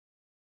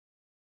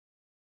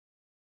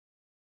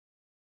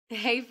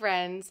Hey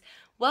friends,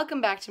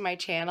 welcome back to my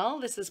channel.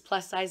 This is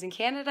Plus Size in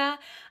Canada.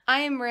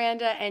 I am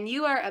Miranda and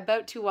you are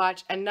about to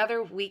watch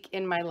another week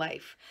in my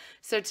life.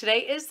 So today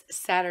is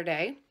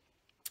Saturday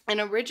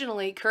and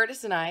originally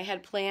Curtis and I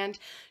had planned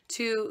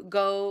to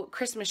go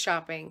Christmas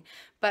shopping,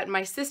 but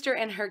my sister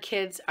and her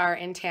kids are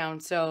in town,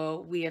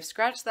 so we have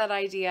scratched that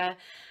idea.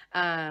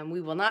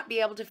 We will not be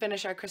able to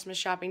finish our Christmas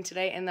shopping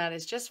today, and that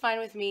is just fine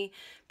with me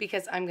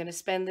because I'm going to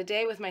spend the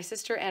day with my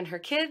sister and her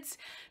kids,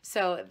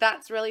 so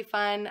that's really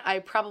fun. I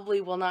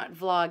probably will not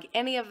vlog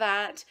any of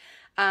that.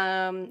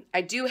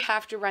 I do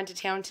have to run to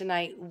town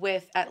tonight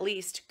with at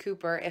least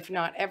Cooper, if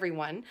not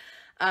everyone,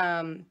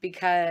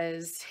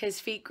 because his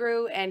feet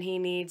grew and he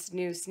needs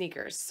new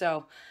sneakers.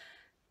 So,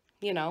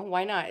 you know,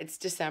 why not? It's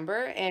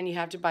December and you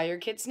have to buy your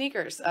kids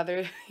sneakers.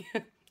 Add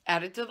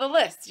it to the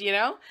list, you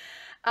know?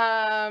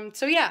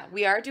 So yeah,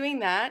 we are doing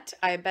that.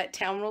 I bet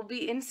town will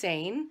be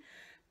insane,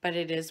 but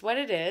it is what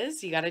it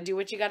is. You got to do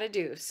what you got to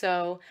do.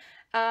 So,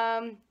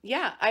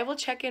 yeah, I will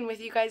check in with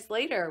you guys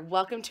later.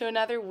 Welcome to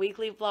another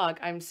weekly vlog.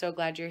 I'm so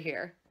glad you're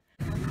here.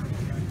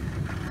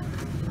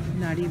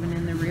 Not even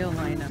in the real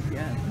lineup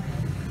yet.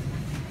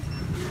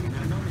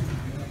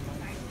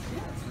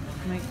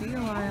 Might be a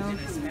while.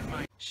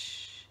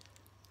 Shh.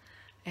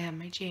 I have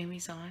my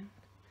jammies on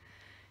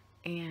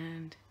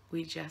and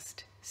we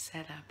just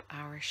set up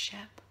our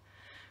Shep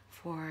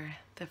for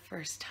the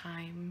first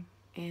time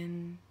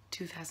in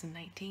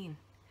 2019.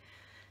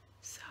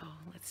 So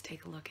let's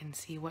take a look and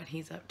see what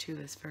he's up to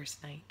this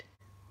first night.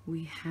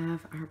 We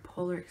have our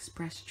Polar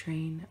Express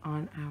train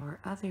on our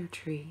other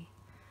tree,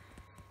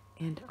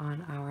 and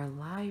on our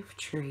live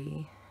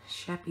tree,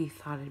 Sheppy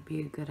thought it'd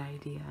be a good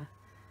idea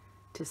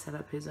to set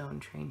up his own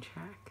train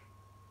track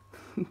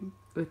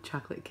with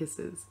chocolate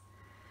kisses.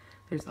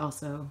 There's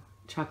also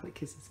chocolate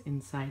kisses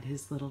inside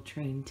his little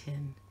train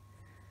tin.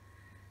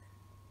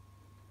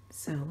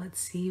 So let's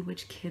see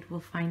which kid will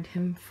find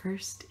him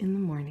first in the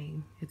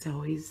morning. It's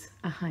always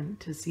a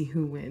hunt to see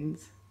who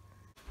wins.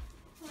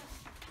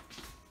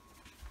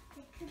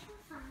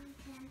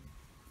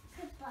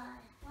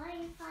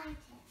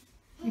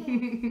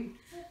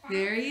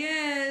 There he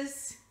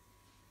is.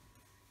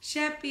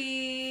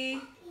 Sheppy.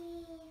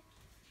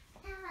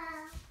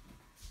 Hello.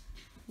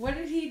 What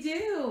did he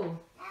do?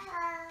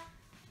 Hello.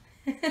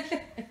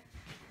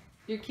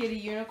 Your kitty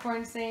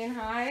unicorn saying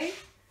hi?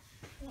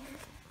 Yeah.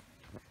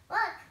 Look,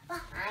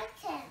 behind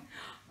him.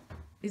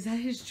 Is that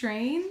his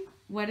train?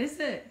 What is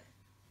it?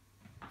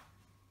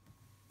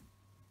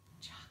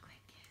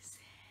 Chocolate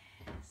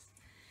kisses.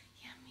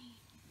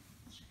 Yummy.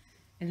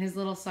 And his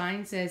little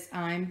sign says,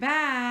 I'm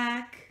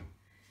back.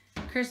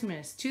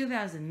 Christmas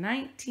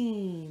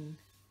 2019.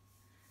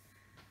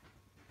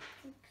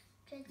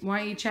 Why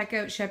don't you check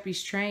out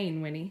Sheppy's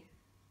train, Winnie?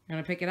 You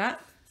want to pick it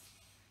up?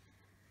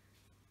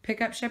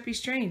 Pick up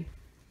Sheppy's train.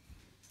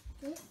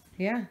 This?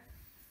 Yeah.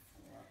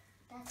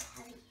 That's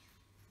heavy.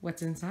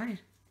 What's inside?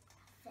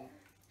 There.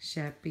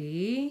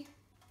 Sheppy.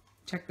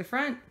 Check the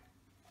front.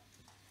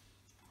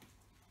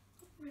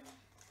 Wait.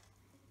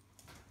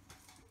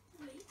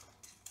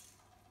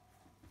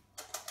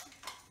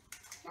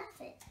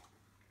 That's it.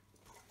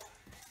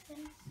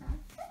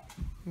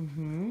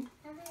 Mm-hmm.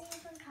 Doesn't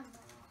even come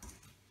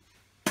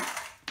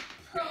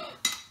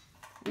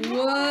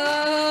Whoa!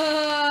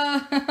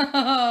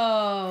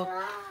 Wow.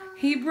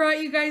 He brought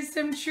you guys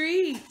some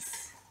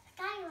treats.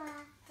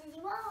 Skyla, did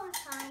you want to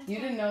find You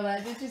didn't know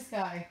that, did you,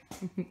 Sky?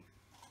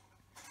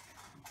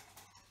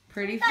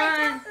 Pretty Bye,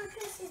 fun. chocolate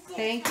kisses.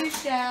 Thank you,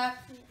 Shep.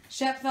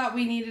 Shep thought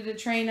we needed a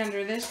train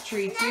under this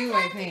tree too,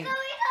 I think. Now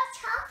we got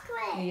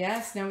chocolate.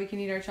 Yes, now we can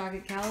eat our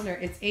chocolate calendar.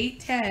 It's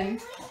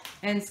 8:10,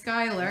 and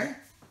Skylar,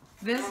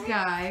 this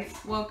guy,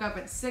 woke up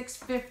at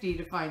 6:50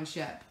 to find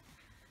Shep,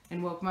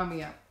 and woke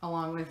Mommy up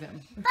along with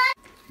him.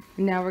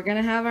 Now we're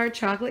gonna have our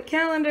chocolate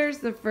calendars,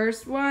 the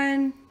first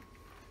one.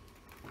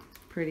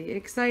 Pretty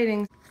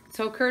exciting.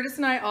 So Curtis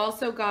and I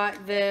also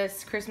got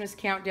this Christmas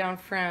countdown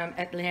from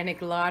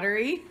Atlantic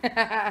Lottery.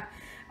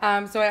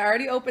 So I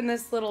already opened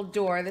this little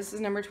door. This is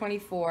number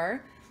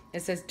 24.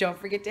 It says, don't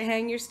forget to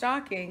hang your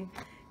stocking.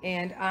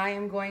 And I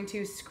am going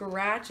to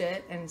scratch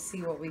it and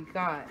see what we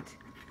got.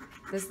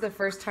 This is the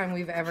first time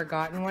we've ever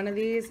gotten one of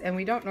these. And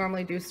we don't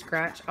normally do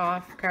scratch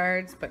off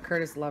cards, but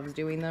Curtis loves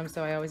doing them.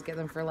 So I always get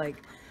them for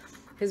like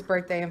his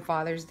birthday and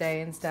Father's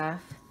Day and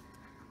stuff.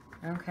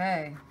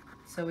 Okay,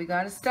 so we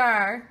got a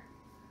star.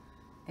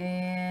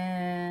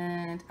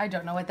 And I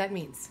don't know what that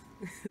means.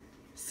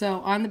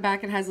 So on the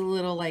back it has a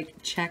little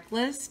like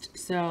checklist.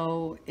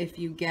 So if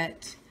you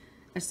get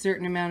a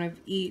certain amount of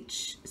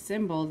each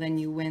symbol, then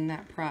you win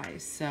that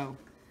prize. So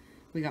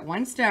we got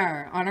 1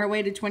 star on our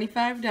way to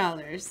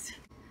 $25.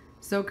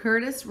 So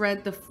Curtis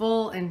read the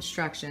full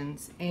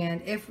instructions,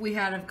 and if we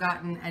had have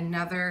gotten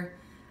another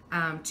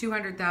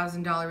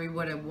 $200,000, we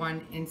would have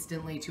won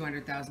instantly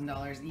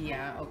 $200,000.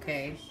 Yeah,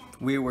 okay.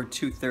 We were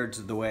 2/3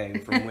 of the way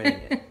from winning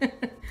it.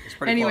 It's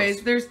pretty Anyways,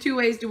 close. there's 2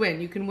 ways to win.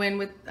 You can win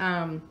with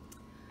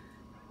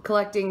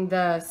collecting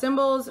the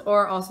symbols,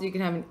 or also you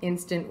can have an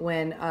instant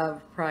win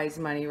of prize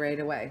money right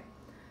away.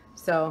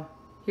 So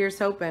here's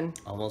hoping.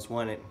 Almost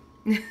won it.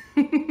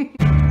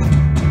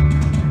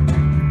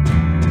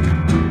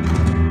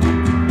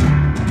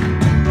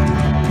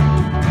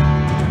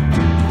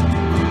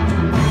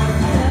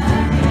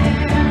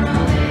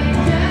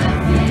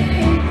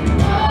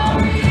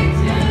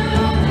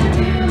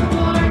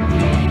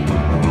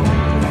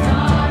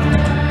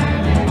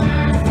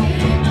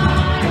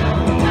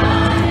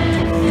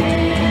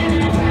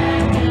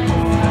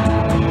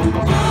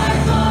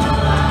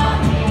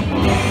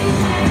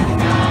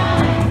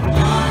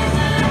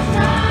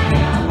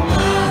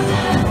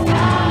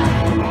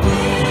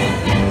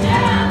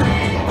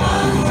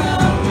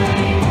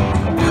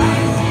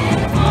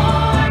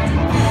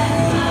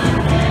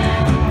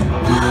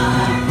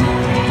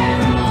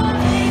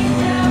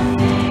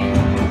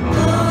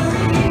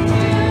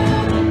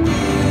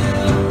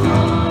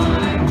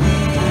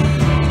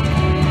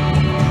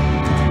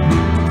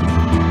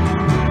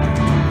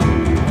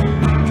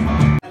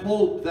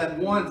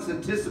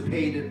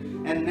 anticipated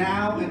and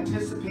now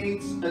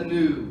anticipates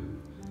anew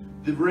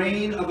the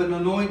reign of an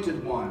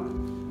anointed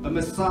one, a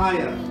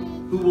Messiah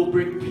who will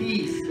bring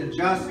peace and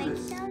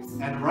justice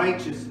and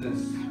righteousness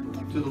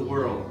to the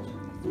world.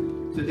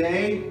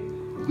 Today,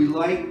 we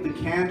light the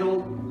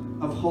candle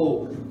of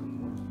hope.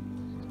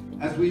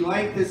 As we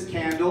light this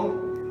candle,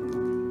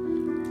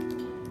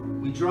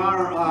 we draw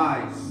our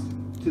eyes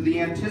to the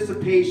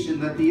anticipation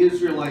that the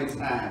Israelites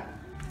had,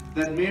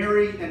 that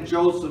Mary and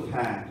Joseph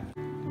had.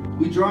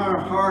 We draw our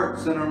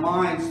hearts and our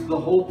minds to the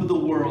hope of the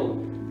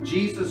world,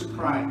 Jesus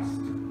Christ,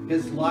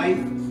 his life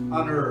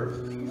on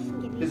earth,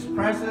 his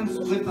presence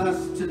with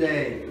us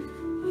today,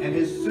 and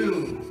his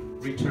soon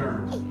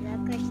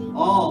return.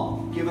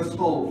 All give us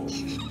hope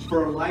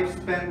for a life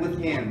spent with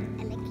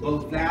him,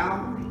 both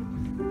now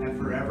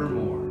and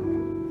forevermore.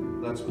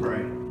 Let's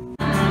pray.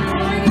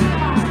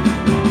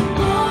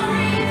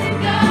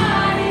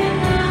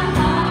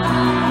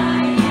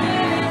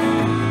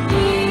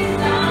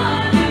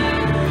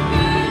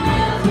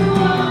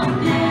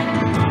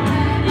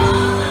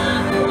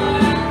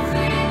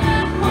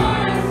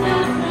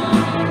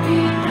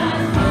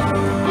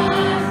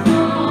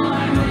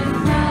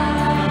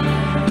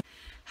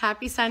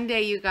 Happy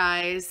Sunday, you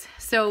guys.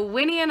 So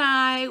Winnie and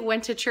I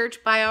went to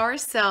church by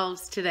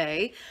ourselves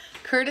today.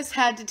 Curtis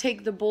had to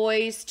take the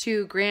boys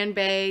to Grand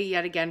Bay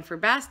yet again for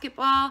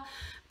basketball,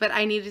 but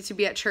I needed to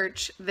be at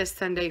church this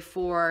Sunday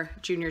for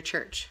junior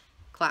church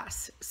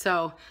class.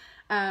 So,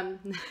 are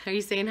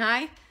you saying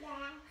hi? Yeah.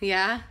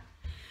 Yeah?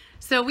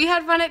 So we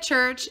had fun at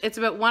church. It's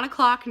about 1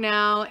 o'clock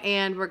now,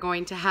 and we're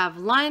going to have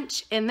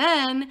lunch, and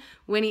then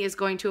Winnie is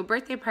going to a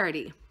birthday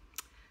party.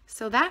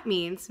 So that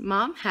means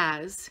Mom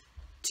has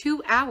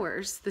 2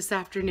 hours this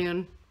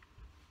afternoon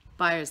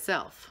by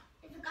herself.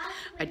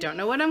 I don't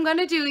know what I'm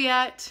gonna do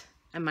yet.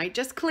 I might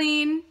just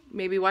clean,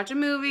 maybe watch a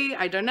movie,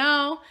 I don't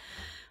know.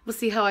 We'll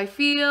see how I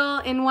feel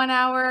in 1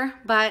 hour,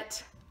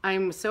 but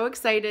I'm so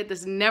excited.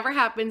 This never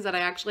happens that I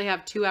actually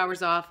have 2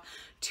 hours off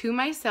to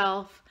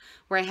myself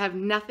where I have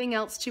nothing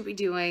else to be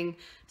doing.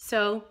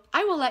 So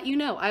I will let you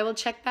know. I will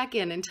check back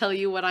in and tell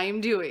you what I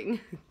am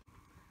doing.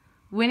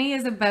 Winnie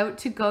is about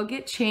to go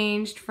get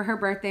changed for her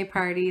birthday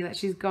party that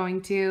she's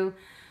going to,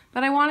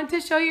 but I wanted to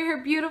show you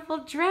her beautiful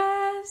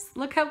dress.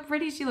 Look how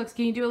pretty she looks.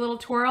 Can you do a little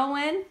twirl,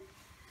 Win?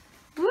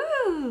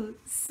 Woo!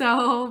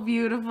 So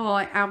beautiful.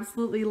 I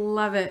absolutely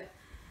love it.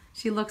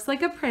 She looks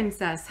like a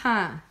princess,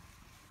 huh?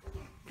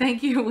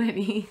 Thank you,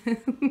 Winnie.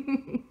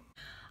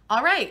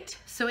 All right,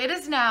 so it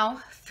is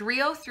now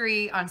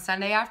 3:03 on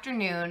Sunday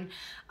afternoon.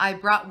 I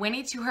brought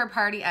Winnie to her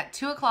party at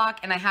 2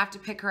 o'clock and I have to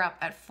pick her up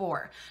at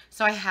 4.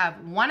 So I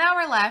have 1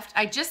 hour left.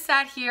 I just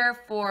sat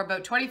here for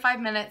about 25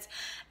 minutes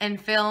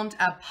and filmed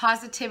a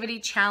positivity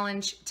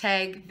challenge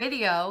tag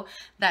video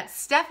that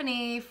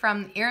Stephanie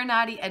from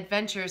Irinati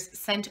Adventures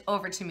sent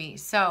over to me.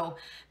 So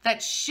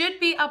that should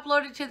be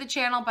uploaded to the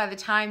channel by the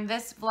time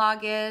this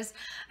vlog is.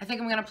 I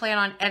think I'm gonna plan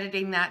on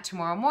editing that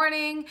tomorrow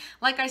morning.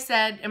 Like I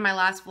said in my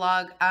last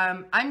vlog,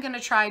 I'm gonna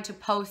try to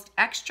post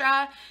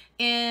extra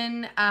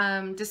in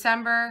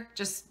December,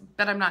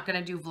 but I'm not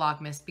gonna do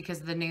Vlogmas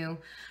because of the new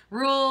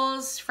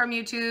rules from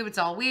YouTube. It's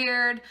all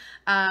weird.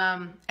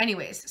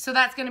 Anyways, so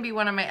that's gonna be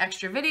one of my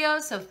extra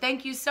videos. So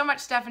thank you so much,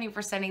 Stephanie,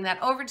 for sending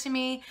that over to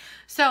me.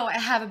 So I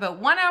have about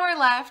 1 hour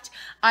left.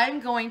 I'm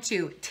going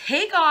to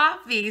take off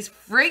these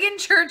friggin'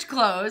 church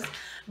clothes,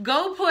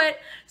 go put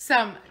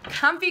some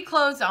comfy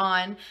clothes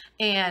on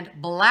and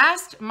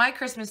blast my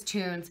Christmas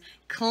tunes,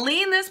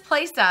 clean this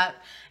place up,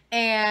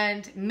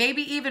 and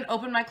maybe even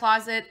open my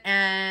closet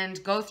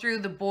and go through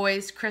the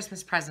boys'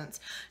 Christmas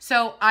presents.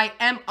 So I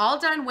am all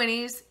done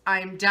Winnie's.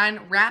 I'm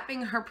done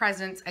wrapping her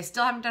presents. I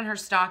still haven't done her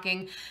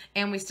stocking,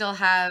 and we still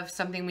have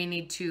something we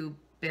need to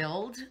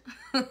build.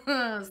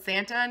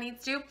 Santa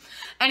needs to.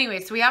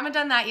 Anyway, so we haven't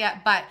done that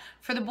yet, but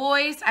for the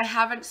boys, I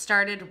haven't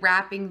started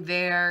wrapping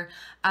their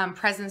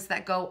presents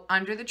that go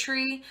under the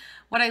tree.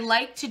 What I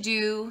like to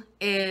do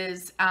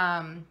is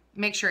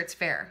make sure it's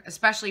fair,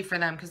 especially for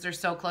them because they're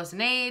so close in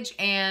age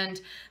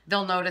and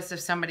they'll notice if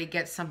somebody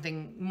gets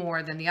something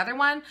more than the other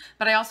one.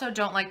 But I also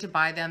don't like to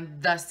buy them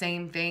the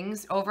same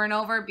things over and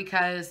over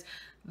because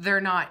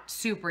they're not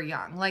super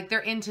young. Like, they're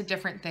into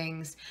different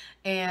things.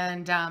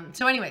 And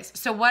so anyways,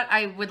 so what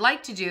I would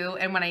like to do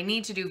and what I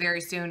need to do very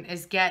soon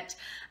is get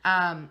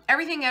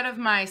everything out of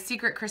my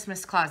secret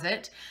Christmas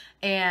closet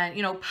and,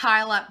 you know,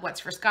 pile up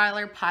what's for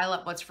Skylar, pile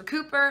up what's for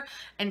Cooper,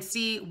 and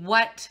see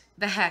what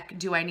the heck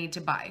do I need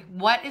to buy.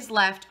 What is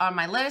left on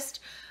my list?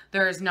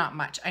 There is not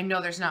much. I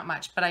know there's not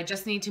much, but I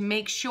just need to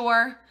make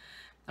sure,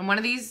 I'm one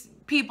of these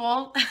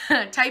people,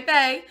 type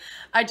A,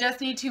 I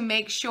just need to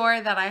make sure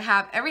that I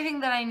have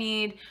everything that I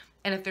need,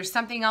 and if there's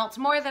something else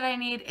more that I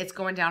need, it's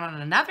going down on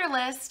another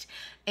list,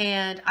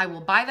 and I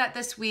will buy that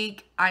this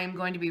week. I am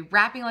going to be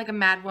rapping like a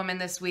mad woman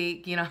this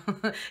week, you know,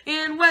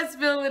 in West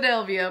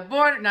Philadelphia,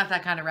 born, not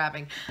that kind of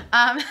rapping.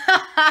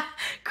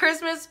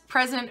 Christmas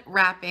present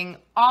wrapping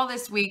all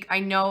this week.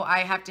 I know I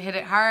have to hit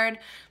it hard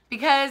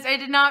because I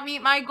did not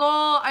meet my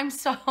goal. I'm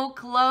so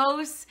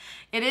close.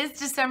 It is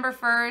December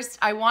 1st.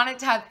 I wanted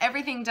to have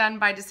everything done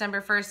by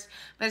December 1st,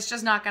 but it's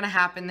just not gonna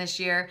happen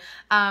this year.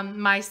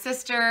 My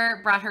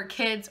sister brought her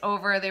kids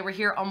over. They were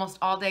here almost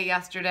all day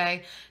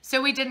yesterday, so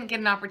we didn't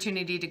get an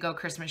opportunity to go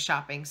Christmas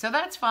shopping. So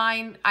that's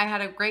fine. I had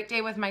a great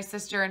day with my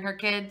sister and her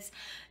kids,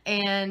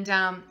 and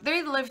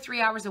they live 3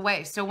 hours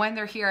away. So when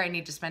they're here, I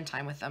need to spend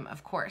time with them,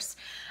 of course.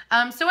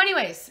 So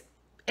anyways,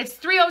 it's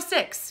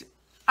 3:06.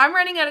 I'm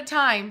running out of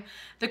time.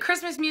 The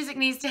Christmas music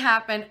needs to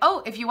happen.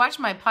 Oh, if you watch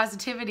my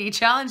positivity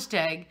challenge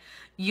tag,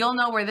 you'll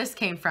know where this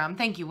came from.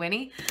 Thank you,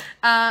 Winnie.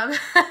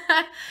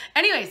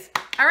 Anyways,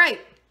 all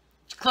right.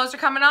 Clothes are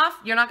coming off.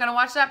 You're not gonna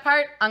watch that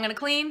part. I'm gonna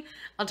clean.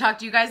 I'll talk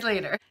to you guys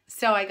later.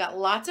 So I got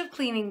lots of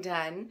cleaning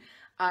done.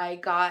 I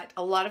got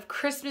a lot of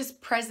Christmas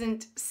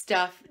present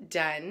stuff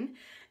done.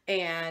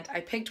 And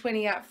I picked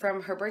Winnie up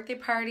from her birthday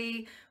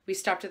party. We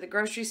stopped at the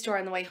grocery store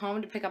on the way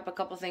home to pick up a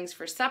couple things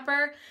for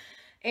supper.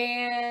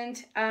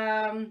 And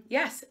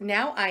yes,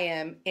 now I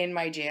am in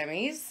my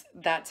jammies.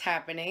 That's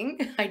happening.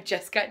 I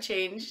just got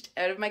changed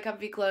out of my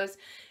comfy clothes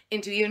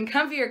into even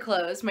comfier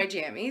clothes, my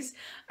jammies.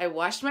 I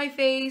washed my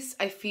face.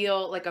 I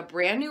feel like a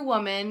brand new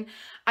woman.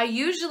 I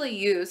usually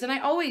use, and I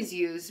always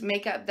use,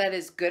 makeup that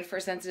is good for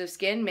sensitive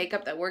skin,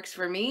 makeup that works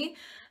for me.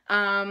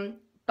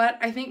 But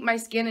I think my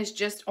skin is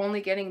just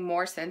only getting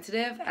more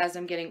sensitive as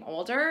I'm getting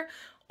older.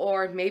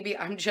 Or maybe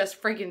I'm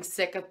just freaking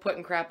sick of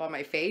putting crap on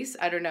my face.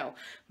 I don't know.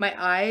 My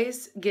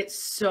eyes get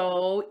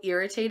so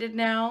irritated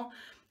now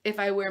if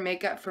I wear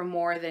makeup for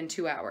more than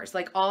 2 hours.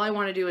 Like, all I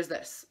want to do is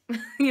this.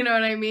 You know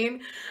what I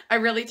mean? I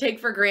really take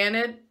for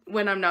granted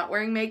when I'm not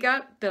wearing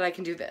makeup that I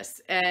can do this.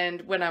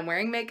 And when I'm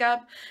wearing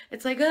makeup,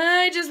 it's like,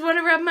 I just want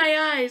to rub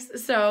my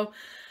eyes. So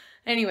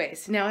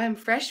anyways, now I'm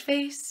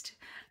fresh-faced.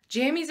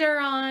 Jammies are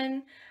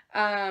on.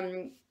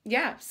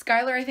 Yeah,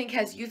 Skylar, I think,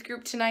 has youth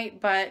group tonight,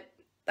 but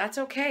that's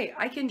okay.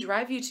 I can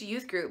drive you to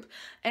youth group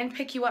and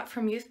pick you up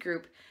from youth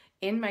group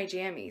in my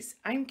jammies.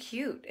 I'm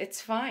cute.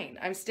 It's fine.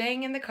 I'm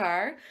staying in the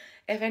car.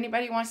 If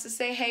anybody wants to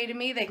say hey to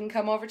me, they can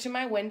come over to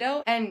my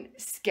window and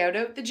scout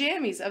out the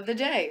jammies of the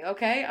day,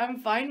 okay? I'm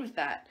fine with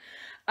that.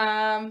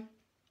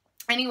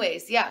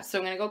 Anyways, yeah, so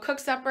I'm going to go cook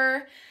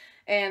supper,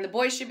 and the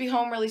boys should be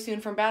home really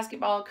soon from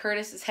basketball.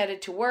 Curtis is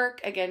headed to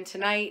work again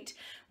tonight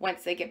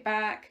once they get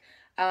back.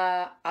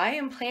 I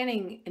am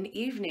planning an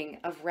evening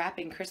of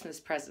wrapping Christmas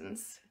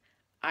presents.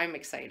 I'm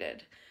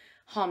excited.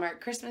 Hallmark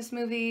Christmas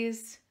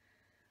movies,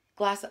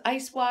 glass of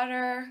ice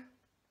water,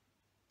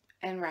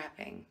 and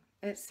wrapping.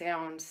 It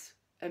sounds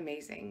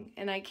amazing,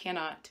 and I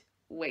cannot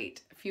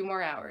wait. A few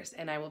more hours,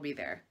 and I will be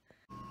there.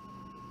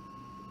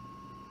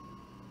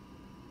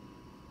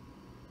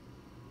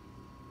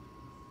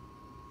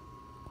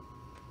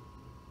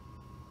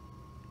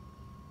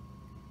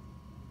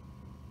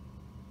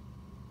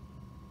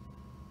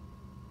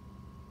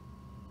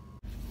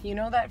 You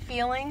know that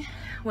feeling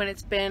when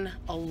it's been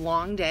a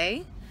long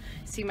day?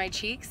 See my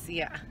cheeks?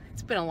 Yeah,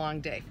 it's been a long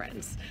day,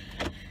 friends.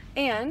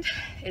 And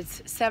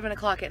it's 7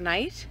 o'clock at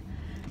night.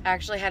 I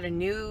actually had a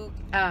new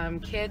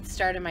kid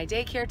start in my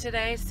daycare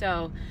today,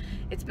 so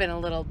it's been a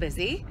little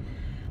busy.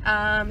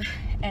 And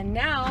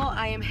now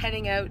I am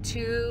heading out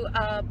to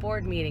a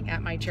board meeting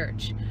at my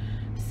church.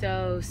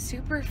 So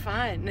super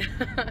fun.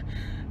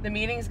 The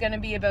meeting's gonna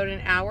be about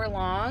an hour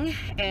long,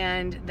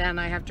 and then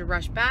I have to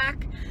rush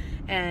back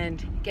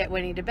and get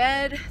Winnie to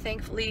bed.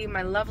 Thankfully,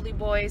 my lovely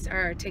boys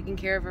are taking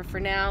care of her for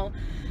now.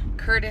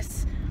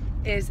 Curtis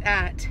is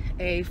at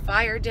a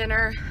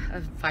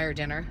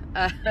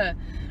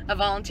a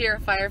volunteer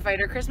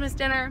firefighter Christmas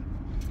dinner.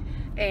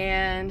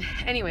 And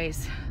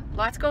anyways,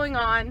 lots going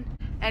on.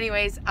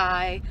 Anyways,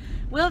 I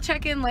will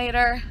check in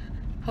later.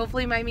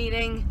 Hopefully my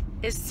meeting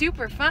is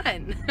super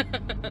fun.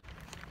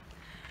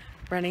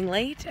 Running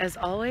late as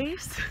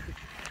always,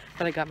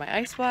 but I got my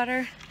ice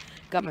water,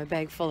 got my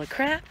bag full of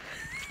crap.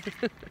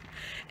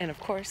 And of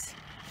course,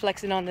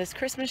 flexing on this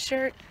Christmas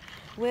shirt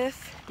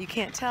with, you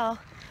can't tell,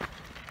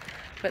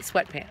 but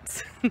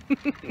sweatpants.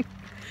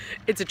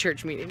 It's a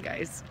church meeting,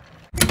 guys.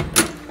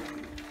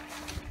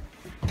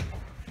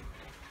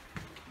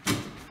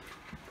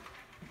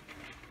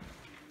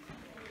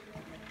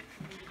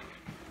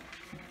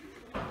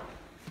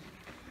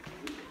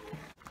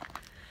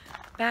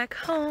 Back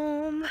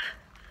home,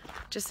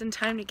 just in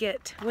time to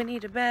get Winnie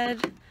to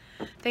bed.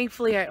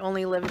 Thankfully, I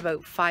only live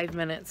about 5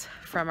 minutes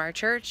from our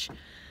church.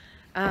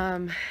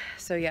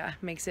 So yeah,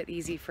 makes it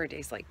easy for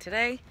days like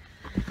today.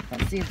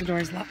 Let's see if the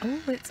door's locked. Oh,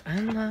 it's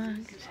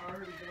unlocked.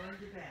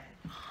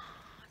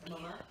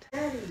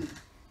 Daddy.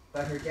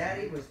 But her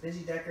daddy was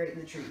busy decorating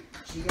the tree.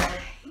 She got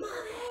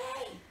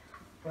Mommy!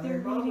 but her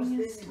mom was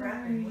busy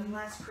wrapping one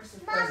last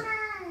Christmas present.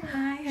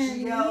 Hi, She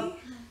honey. yelled,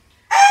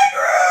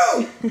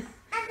 Andrew!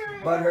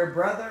 But her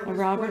brother was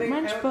putting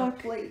out a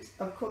plate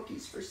of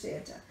cookies for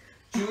Santa.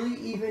 Julie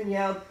even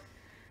yelled,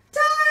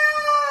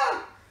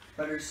 Taya!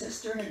 But her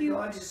sister had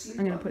gone to sleep.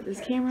 I'm gonna put this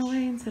camera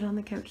away and sit on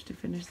the couch to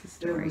finish the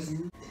story.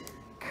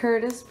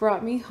 Curtis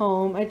brought me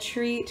home a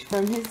treat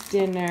from his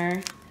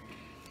dinner,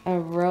 a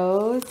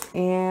rose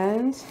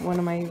and one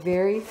of my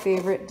very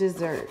favorite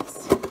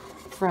desserts.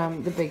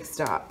 from the Big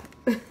Stop.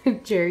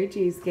 Cherry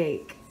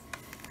cheesecake.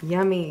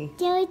 Yummy.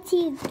 Cherry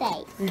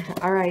cheesecake.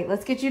 All right,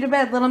 let's get you to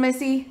bed, little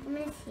missy.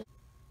 Missy.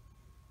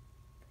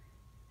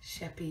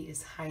 Sheppy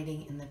is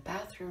hiding in the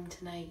bathroom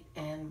tonight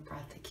and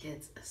brought the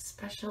kids a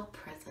special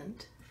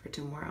present for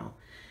tomorrow.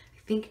 I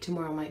think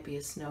tomorrow might be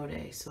a snow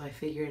day, so I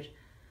figured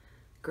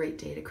great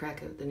day to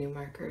crack out the new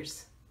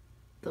markers.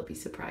 They'll be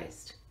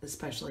surprised,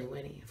 especially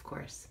Winnie, of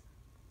course.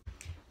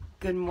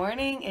 Good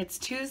morning, it's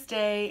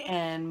Tuesday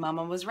and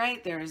Mama was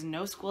right. There is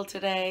no school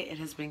today. It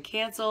has been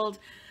canceled.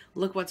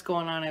 Look what's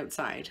going on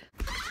outside.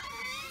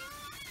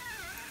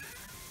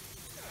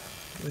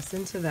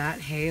 Listen to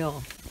that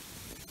hail.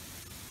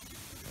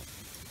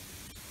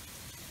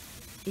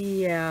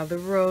 Yeah, the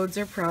roads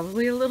are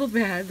probably a little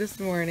bad this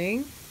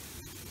morning.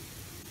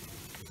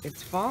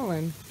 It's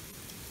fallen.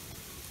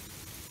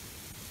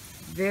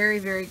 Very,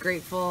 very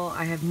grateful.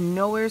 I have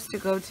nowhere to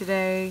go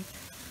today.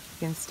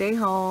 I can stay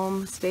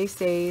home, stay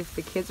safe.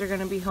 The kids are going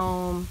to be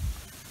home.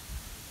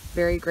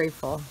 Very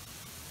grateful.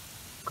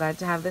 Glad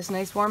to have this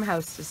nice warm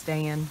house to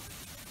stay in.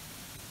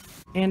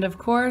 And of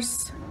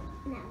course,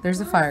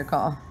 there's a fire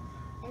call.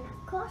 And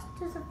of course,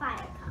 there's a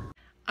fire call.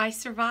 I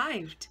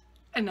survived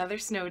another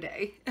snow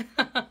day.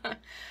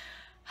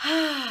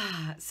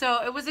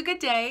 So it was a good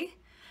day.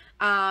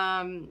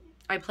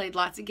 I played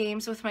lots of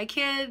games with my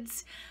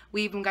kids.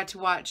 We even got to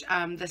watch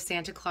the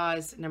Santa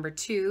Claus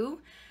 #2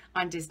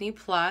 on Disney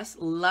Plus.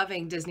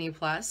 Loving Disney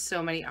Plus.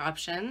 So many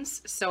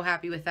options. So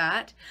happy with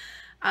that.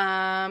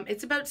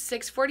 It's about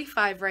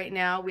 6:45 right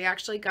now. We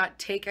actually got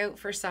takeout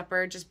for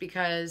supper just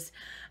because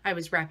I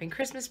was wrapping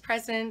Christmas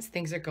presents.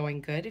 Things are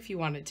going good if you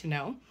wanted to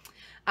know.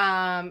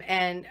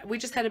 And we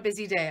just had a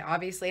busy day.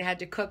 Obviously I had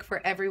to cook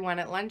for everyone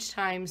at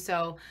lunchtime.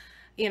 So,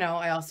 you know,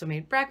 I also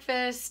made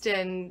breakfast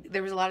and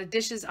there was a lot of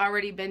dishes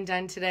already been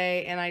done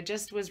today. And I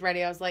just was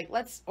ready. I was like,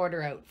 let's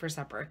order out for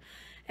supper.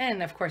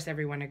 And of course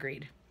everyone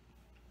agreed.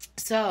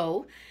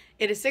 So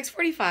it is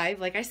 6:45,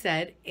 like I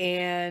said,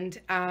 and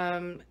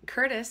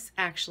Curtis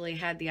actually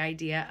had the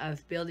idea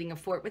of building a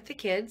fort with the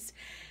kids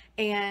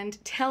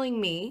and telling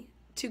me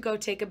to go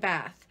take a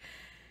bath.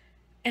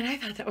 And I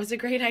thought that was a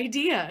great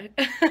idea.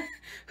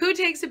 Who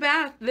takes a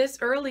bath this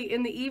early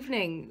in the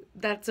evening?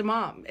 That's a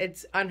mom.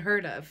 It's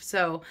unheard of.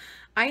 So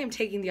I am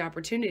taking the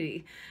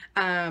opportunity.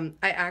 I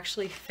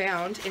actually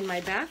found in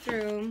my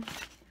bathroom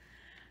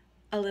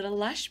a little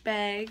Lush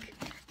bag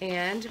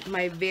and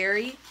my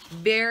very,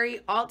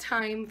 very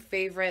all-time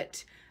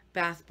favorite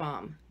bath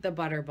bomb, the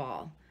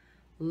Butterball.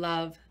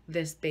 Love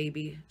this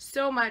baby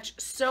so much.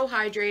 So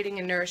hydrating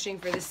and nourishing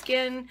for the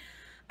skin.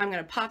 I'm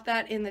gonna pop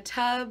that in the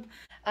tub.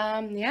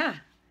 Yeah,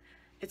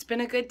 it's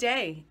been a good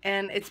day.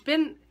 And it's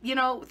been, you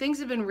know, things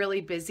have been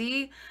really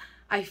busy.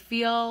 I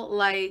feel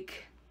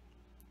like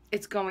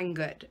it's going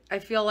good. I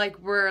feel like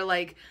we're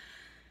like,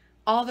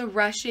 all the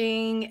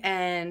rushing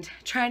and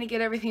trying to get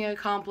everything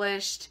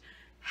accomplished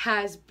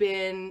has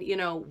been, you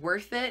know,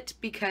 worth it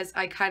because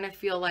I kind of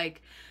feel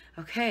like,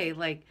 okay,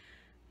 like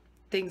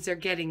things are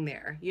getting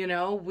there, you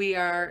know? We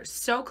are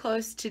so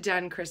close to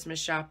done Christmas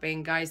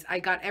shopping, guys. I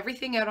got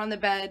everything out on the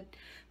bed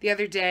the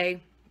other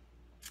day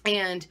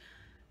and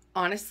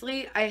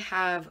honestly, I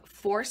have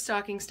 4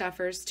 stocking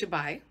stuffers to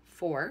buy,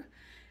 4,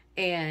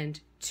 and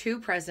 2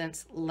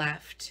 presents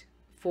left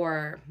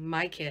for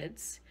my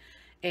kids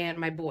and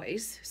my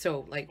boys,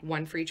 so like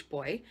 1 for each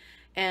boy,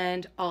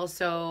 and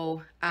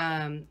also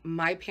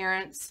my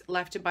parents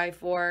left to buy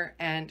 4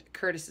 and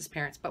Curtis's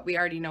parents, but we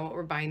already know what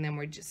we're buying them.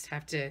 We just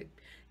have to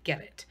get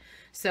it.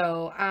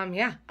 So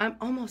yeah, I'm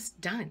almost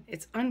done.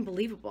 It's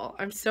unbelievable.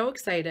 I'm so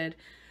excited.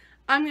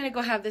 I'm gonna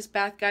go have this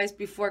bath, guys,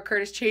 before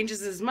Curtis changes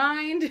his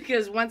mind,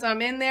 because once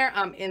I'm in there,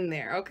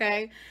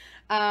 okay?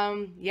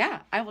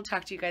 Yeah, I will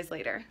talk to you guys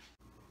later.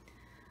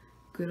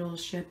 Good old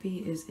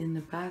Sheppy is in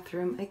the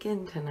bathroom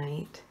again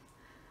tonight.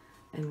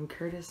 And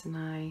Curtis and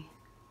I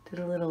did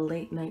a little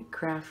late night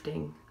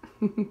crafting.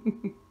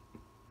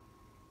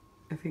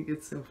 I think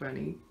it's so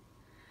funny.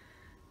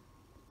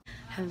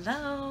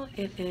 Hello,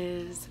 it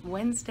is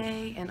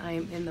Wednesday and I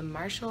am in the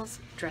Marshall's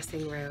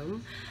dressing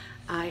room.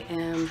 I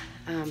am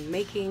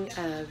making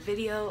a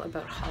video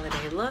about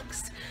holiday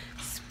looks.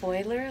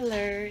 Spoiler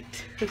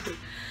alert.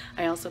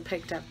 I also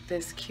picked up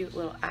this cute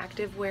little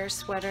activewear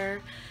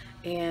sweater.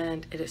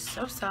 And it is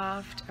so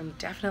soft. I'm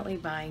definitely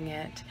buying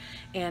it.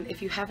 And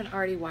if you haven't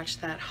already watched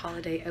that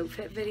holiday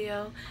outfit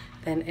video,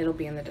 then it'll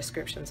be in the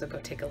description, so go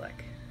take a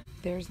look.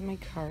 There's my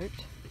cart.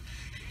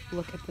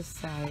 Look at the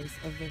size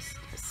of this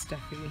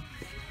stuffy.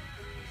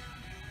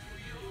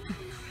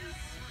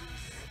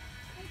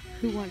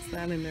 Who wants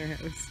that in their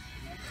house?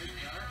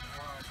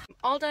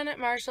 All done at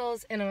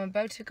Marshall's and I'm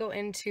about to go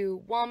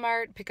into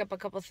Walmart, pick up a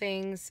couple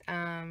things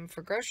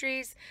for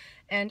groceries,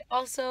 and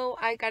also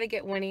I got to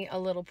get Winnie a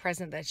little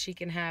present that she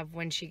can have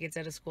when she gets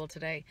out of school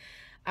today.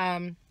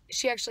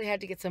 She actually had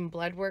to get some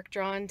blood work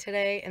drawn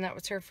today and that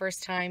was her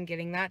first time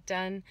getting that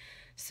done,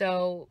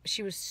 so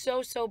she was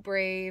so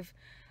brave.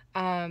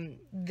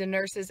 The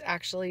nurses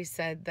actually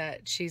said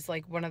that she's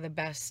like one of the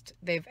best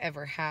they've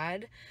ever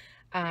had.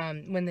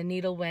 When the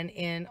needle went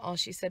in, all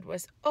she said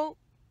was, "Oh,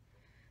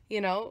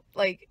 you know,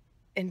 like,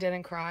 and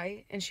didn't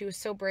cry. And she was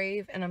so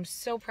brave, and I'm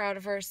so proud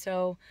of her.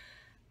 So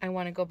I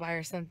want to go buy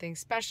her something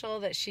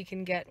special that she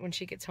can get when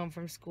she gets home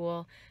from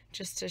school,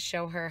 just to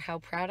show her how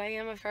proud I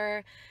am of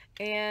her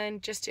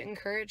and just to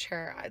encourage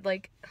her.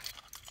 Like,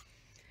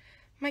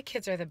 my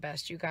kids are the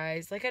best, you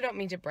guys. Like, I don't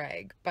mean to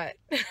brag, but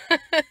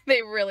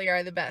they really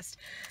are the best.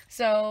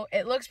 So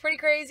it looks pretty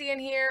crazy in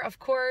here. Of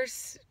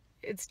course,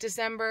 it's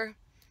December.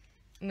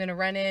 I'm going to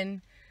run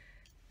in,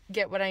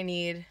 get what I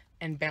need,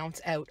 and bounce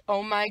out.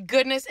 Oh my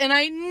goodness. And no,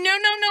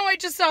 I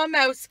just saw a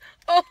mouse.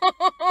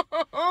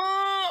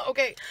 Oh,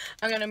 okay.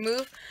 I'm going to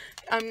move.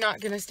 I'm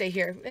not going to stay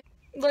here.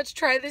 Let's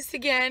try this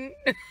again.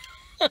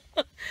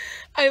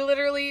 I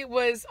literally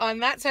was on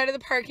that side of the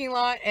parking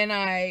lot, and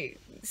I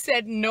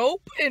said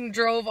nope and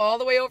drove all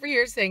the way over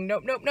here saying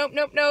nope, nope, nope,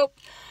 nope, nope.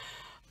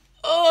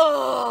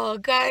 Oh,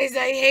 guys,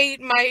 I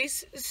hate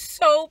mice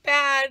so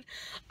bad.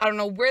 I don't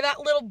know where that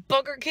little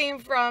bugger came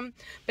from,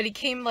 but he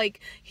came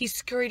like, he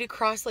scurried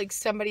across like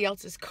somebody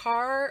else's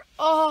car.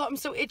 Oh, I'm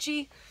so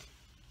itchy.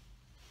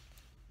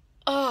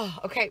 Oh,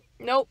 okay,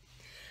 nope.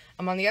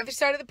 I'm on the other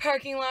side of the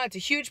parking lot. It's a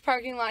huge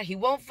parking lot. He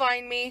won't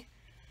find me.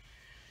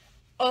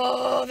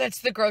 Oh,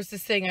 that's the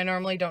grossest thing. I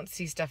normally don't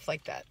see stuff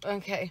like that.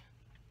 Okay.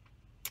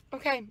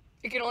 Okay,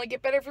 it can only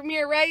get better from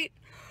here, right?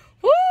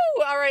 Woo!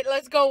 All right,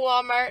 let's go,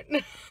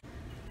 Walmart.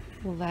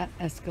 Well, that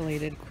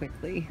escalated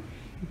quickly.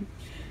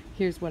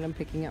 Here's what I'm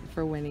picking up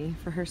for Winnie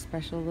for her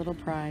special little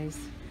prize.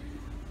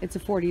 It's a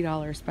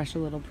 $40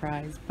 special little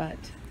prize, but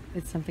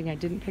it's something I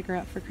didn't pick her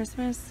up for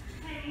Christmas,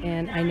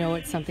 and I know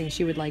it's something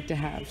she would like to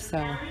have, so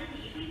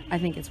I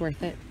think it's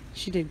worth it.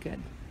 She did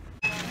good.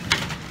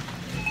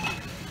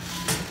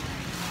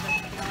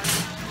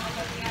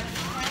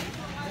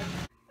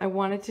 I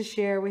wanted to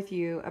share with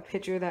you a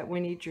picture that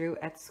Winnie drew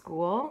at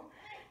school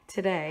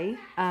today.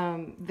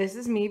 This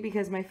is me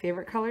because my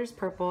favorite color is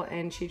purple,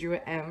 and she drew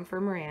an M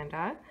for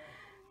Miranda,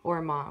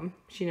 or Mom.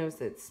 She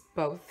knows it's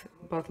both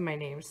of my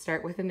names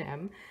start with an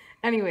M.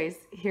 Anyways,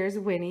 here's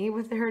Winnie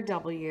with her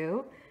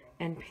W,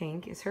 and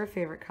pink is her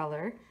favorite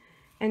color.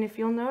 And if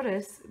you'll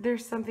notice,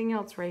 there's something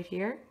else right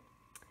here.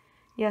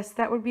 Yes,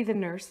 that would be the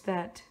nurse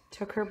that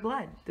took her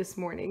blood this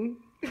morning.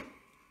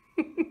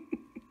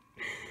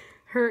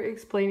 Her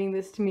explaining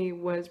this to me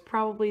was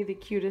probably the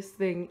cutest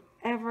thing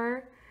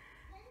ever.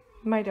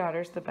 My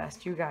daughter's the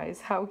best, you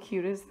guys. How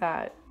cute is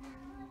that?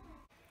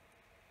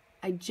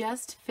 I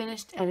just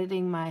finished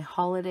editing my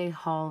holiday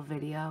haul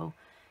video.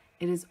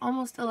 It is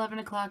almost 11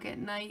 o'clock at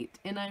night,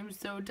 and I'm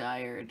so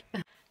tired.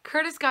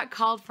 Curtis got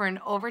called for an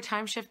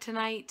overtime shift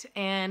tonight,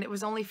 and it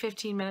was only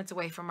 15 minutes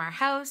away from our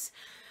house.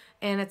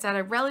 And it's at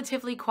a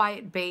relatively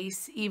quiet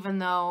base, even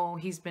though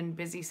he's been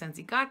busy since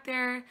he got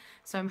there.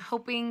 So I'm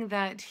hoping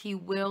that he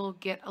will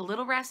get a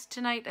little rest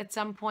tonight at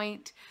some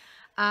point.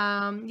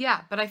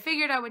 Yeah, but I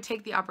figured I would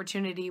take the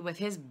opportunity with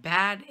his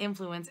bad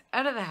influence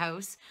out of the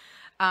house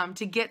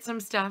to get some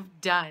stuff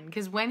done.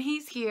 Because when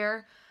he's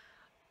here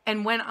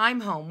and when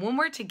I'm home, when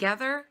we're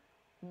together,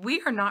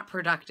 we are not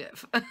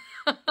productive.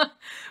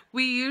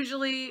 We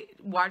usually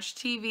watch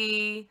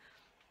TV,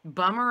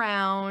 bum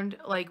around,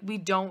 like we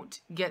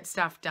don't get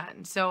stuff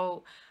done.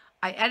 So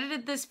I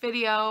edited this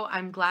video.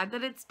 I'm glad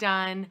that it's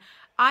done.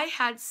 I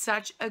had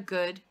such a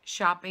good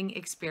shopping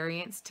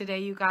experience today,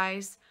 you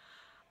guys.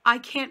 I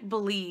can't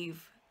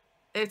believe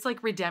it's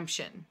like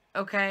redemption,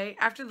 okay?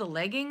 After the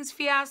leggings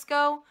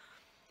fiasco,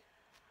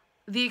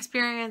 the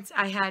experience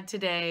I had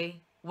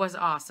today was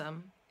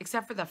awesome,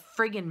 except for the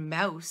friggin'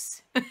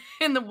 mouse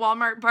in the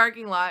Walmart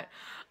parking lot.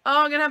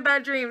 Oh, I'm gonna have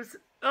bad dreams.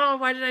 Oh,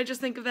 why did I just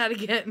think of that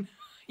again?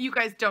 You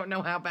guys don't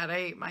know how bad I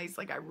hate mice.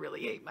 Like, I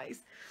really hate mice.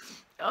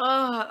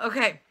 Oh,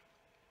 okay.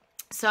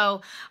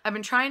 So I've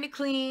been trying to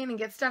clean and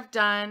get stuff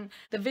done.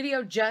 The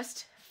video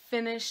just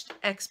finished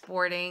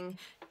exporting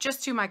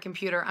just to my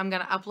computer. I'm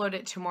going to upload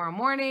it tomorrow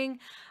morning.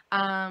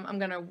 I'm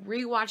going to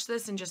rewatch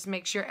this and just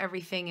make sure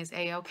everything is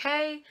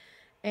a-okay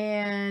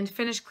and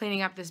finish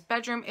cleaning up this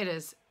bedroom. It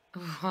is,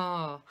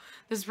 oh,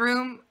 this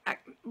room,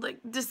 like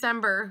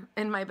December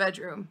in my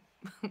bedroom.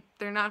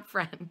 They're not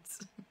friends.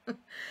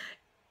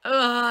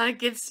 Ugh, it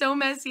gets so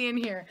messy in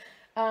here.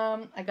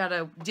 I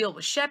gotta deal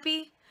with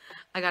Sheppy.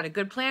 I got a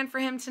good plan for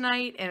him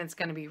tonight, and it's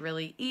gonna be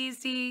really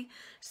easy.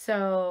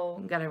 So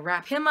I'm gonna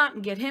wrap him up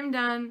and get him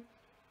done.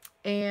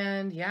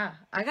 And yeah,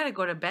 I gotta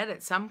go to bed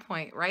at some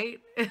point,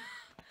 right?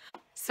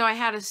 So I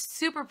had a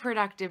super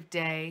productive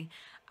day.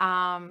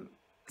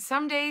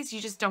 Some days you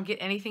just don't get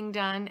anything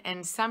done,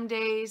 and some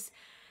days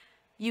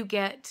you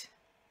get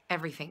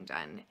everything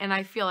done. And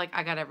I feel like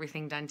I got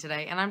everything done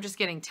today. And I'm just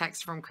getting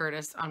texts from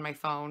Curtis on my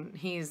phone.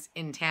 He's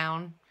in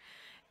town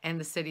and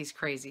the city's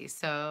crazy.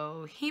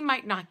 So he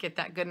might not get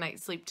that good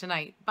night's sleep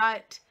tonight.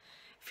 But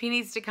if he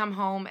needs to come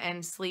home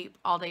and sleep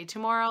all day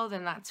tomorrow,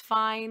 then that's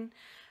fine.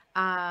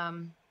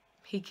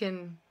 He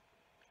can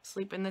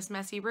sleep in this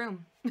messy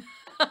room.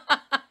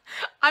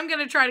 I'm going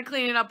to try to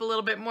clean it up a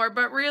little bit more.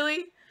 But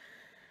really,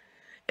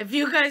 if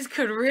you guys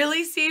could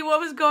really see what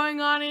was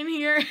going on in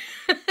here...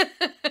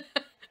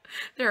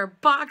 There are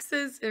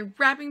boxes and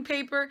wrapping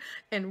paper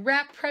and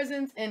wrap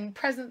presents and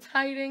presents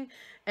hiding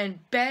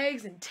and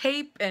bags and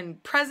tape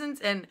and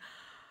presents and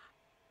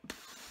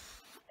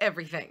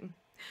everything.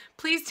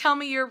 Please tell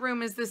me your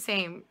room is the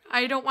same.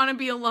 I don't want to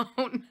be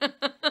alone.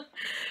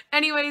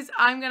 Anyways,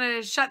 I'm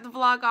going to shut the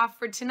vlog off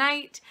for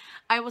tonight.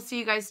 I will see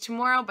you guys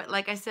tomorrow, but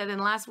like I said in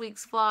last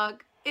week's vlog,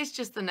 it's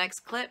just the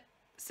next clip.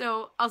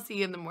 So I'll see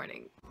you in the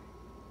morning.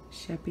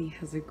 Sheppy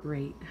has a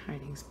great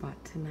hiding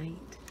spot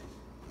tonight.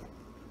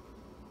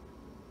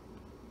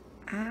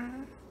 Ah,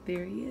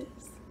 there he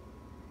is.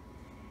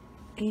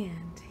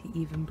 And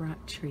he even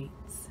brought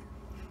treats.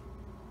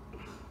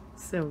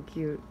 So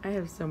cute. I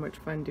have so much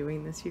fun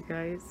doing this, you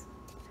guys.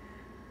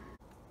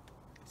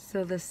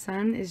 So the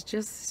sun is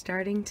just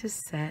starting to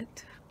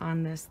set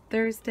on this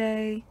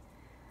Thursday.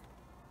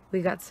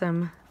 We got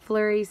some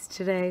flurries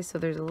today, so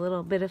there's a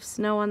little bit of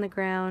snow on the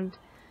ground.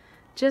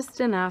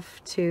 Just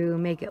enough to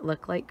make it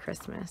look like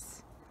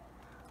Christmas.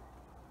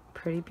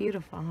 Pretty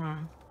beautiful, huh?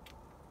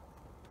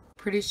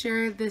 Pretty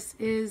sure this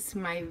is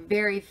my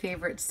very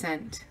favorite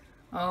scent.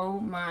 Oh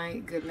my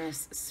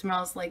goodness. It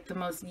smells like the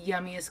most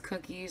yummiest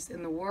cookies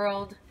in the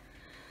world.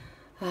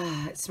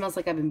 It smells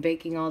like I've been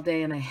baking all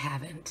day and I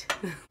haven't.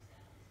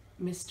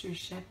 Mr.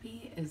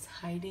 Sheppy is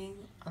hiding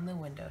on the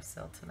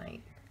windowsill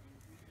tonight.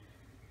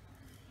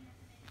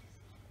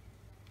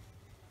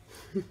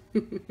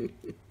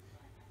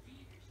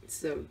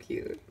 So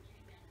cute.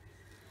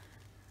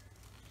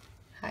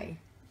 Hi.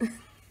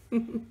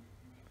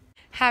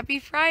 Happy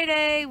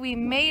Friday! We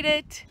made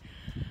it!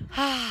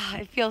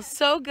 It feels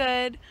so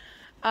good.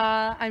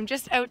 I'm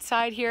just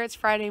outside here. It's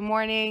Friday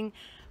morning.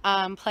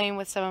 Playing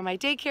with some of my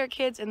daycare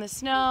kids in the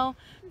snow.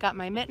 Got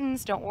my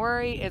mittens. Don't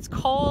worry. It's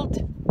cold.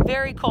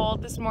 Very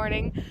cold this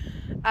morning.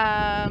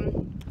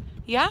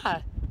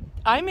 Yeah.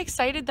 I'm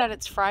excited that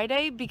it's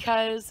Friday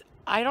because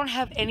I don't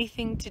have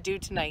anything to do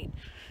tonight.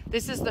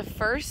 This is the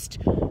first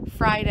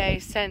Friday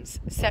since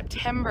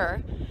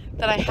September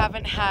that I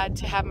haven't had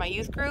to have my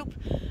youth group.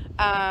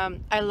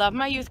 I love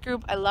my youth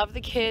group. I love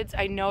the kids.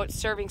 I know it's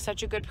serving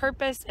such a good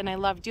purpose and I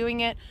love doing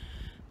it.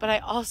 But I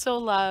also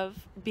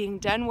love being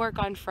done work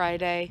on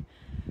Friday,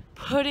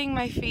 putting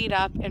my feet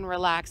up and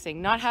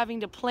relaxing, not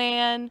having to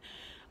plan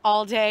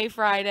all day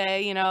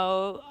Friday, you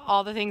know,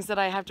 all the things that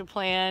I have to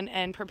plan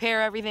and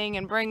prepare everything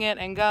and bring it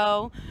and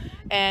go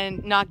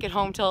and not get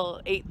home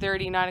till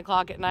 8:30, 9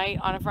 o'clock at night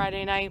on a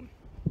Friday night.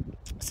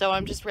 So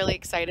I'm just really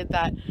excited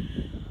that,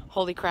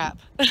 holy crap,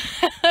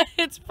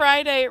 it's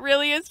Friday. It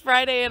really is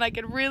Friday and I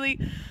can really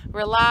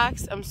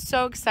relax. I'm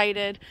so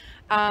excited.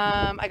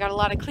 I got a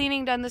lot of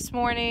cleaning done this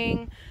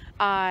morning.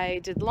 I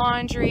did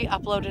laundry,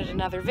 uploaded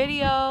another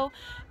video,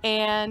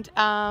 and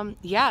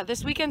yeah,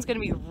 this weekend's gonna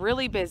be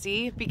really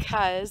busy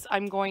because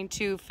I'm going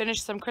to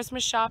finish some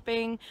Christmas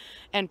shopping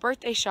and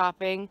birthday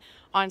shopping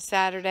on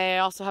Saturday. I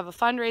also have a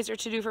fundraiser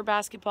to do for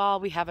basketball.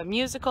 We have a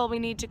musical we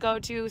need to go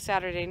to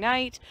Saturday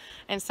night,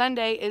 and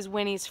Sunday is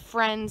Winnie's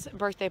friend's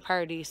birthday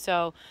party.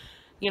 So,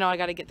 you know, I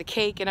got to get the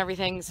cake and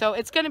everything. So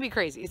it's going to be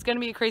crazy. It's going to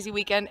be a crazy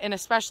weekend, and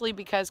especially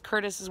because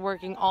Curtis is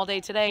working all day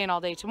today and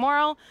all day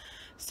tomorrow.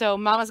 So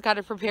Mama's got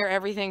to prepare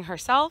everything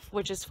herself,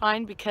 which is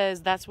fine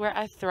because that's where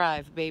I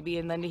thrive, baby.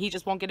 And then he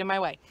just won't get in my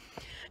way.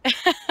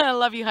 I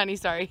love you, honey.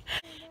 Sorry.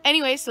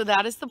 Anyway, so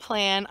that is the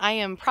plan. I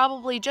am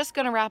probably just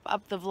going to wrap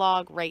up the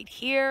vlog right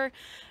here.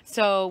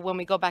 So when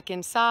we go back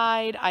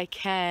inside, I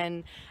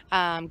can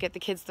get the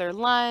kids their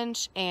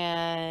lunch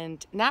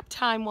and nap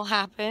time will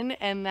happen.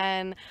 And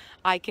then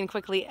I can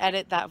quickly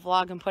edit that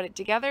vlog and put it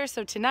together.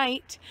 So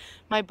tonight,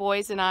 my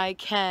boys and I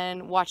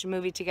can watch a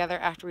movie together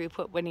after we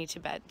put Winnie to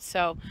bed.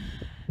 So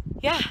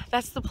yeah,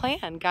 that's the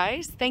plan,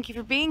 guys. Thank you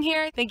for being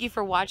here. Thank you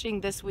for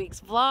watching this week's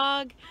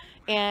vlog.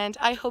 And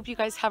I hope you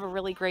guys have a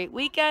really great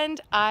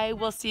weekend. I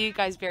will see you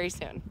guys very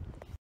soon.